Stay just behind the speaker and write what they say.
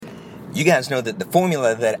You guys know that the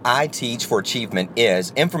formula that I teach for achievement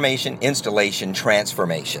is information, installation,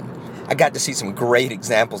 transformation. I got to see some great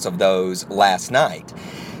examples of those last night.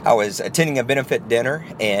 I was attending a benefit dinner,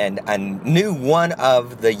 and I knew one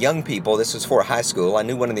of the young people, this was for high school, I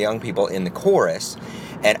knew one of the young people in the chorus,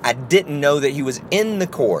 and I didn't know that he was in the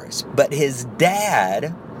chorus, but his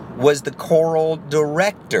dad was the choral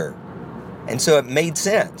director. And so it made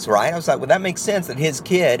sense, right? I was like, well, that makes sense that his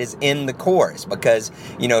kid is in the chorus because,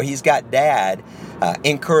 he's got dad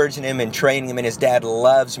encouraging him and training him, and his dad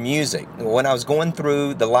loves music. When I was going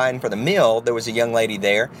through the line for the meal, there was a young lady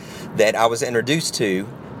there that I was introduced to.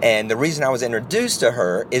 And the reason I was introduced to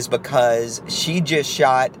her is because she just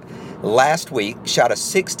last week, shot a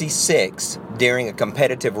 66 during a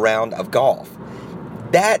competitive round of golf.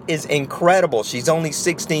 That is incredible. She's only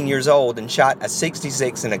 16 years old and shot a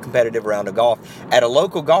 66 in a competitive round of golf at a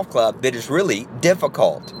local golf club that is really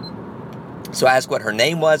difficult. So I asked what her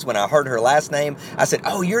name was. When I heard her last name, I said,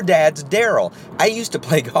 "Oh, your dad's Daryl. I used to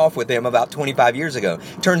play golf with him about 25 years ago."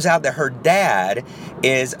 Turns out that her dad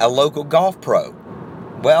is a local golf pro.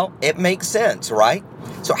 Well, it makes sense, right?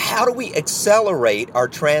 So how do we accelerate our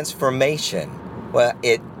transformation? Well,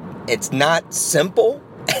 it's not simple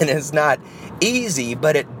and it's not easy,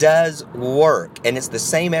 but it does work. And it's the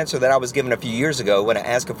same answer that I was given a few years ago when I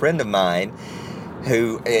asked a friend of mine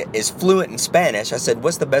who is fluent in Spanish. I said,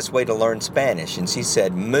 "What's the best way to learn Spanish?" And she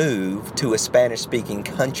said, "Move to a Spanish-speaking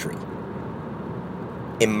country."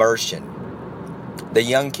 Immersion. The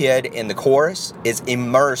young kid in the chorus is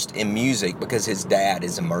immersed in music because his dad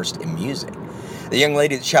is immersed in music. The young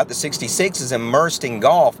lady that shot the 66 is immersed in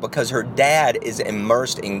golf because her dad is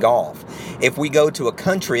immersed in golf. If we go to a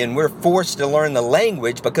country and we're forced to learn the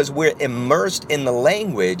language because we're immersed in the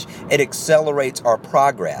language, it accelerates our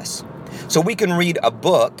progress. So we can read a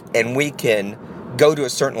book and we can go to a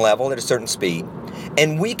certain level at a certain speed.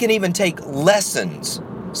 And we can even take lessons.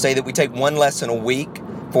 Say that we take one lesson a week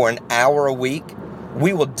for an hour a week.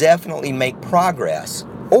 We will definitely make progress.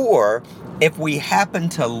 Or if we happen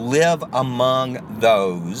to live among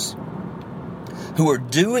those who are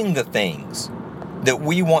doing the things that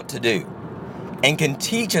we want to do and can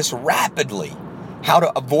teach us rapidly how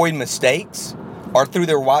to avoid mistakes, or through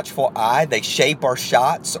their watchful eye, they shape our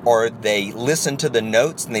shots, or they listen to the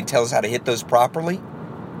notes and they tell us how to hit those properly,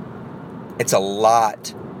 it's a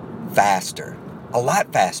lot faster. A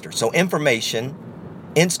lot faster. So information,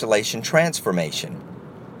 installation, transformation.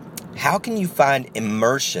 How can you find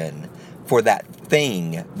immersion for that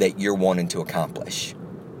thing that you're wanting to accomplish?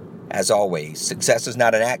 As always, success is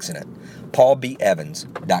not an accident.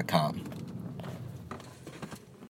 PaulBEvans.com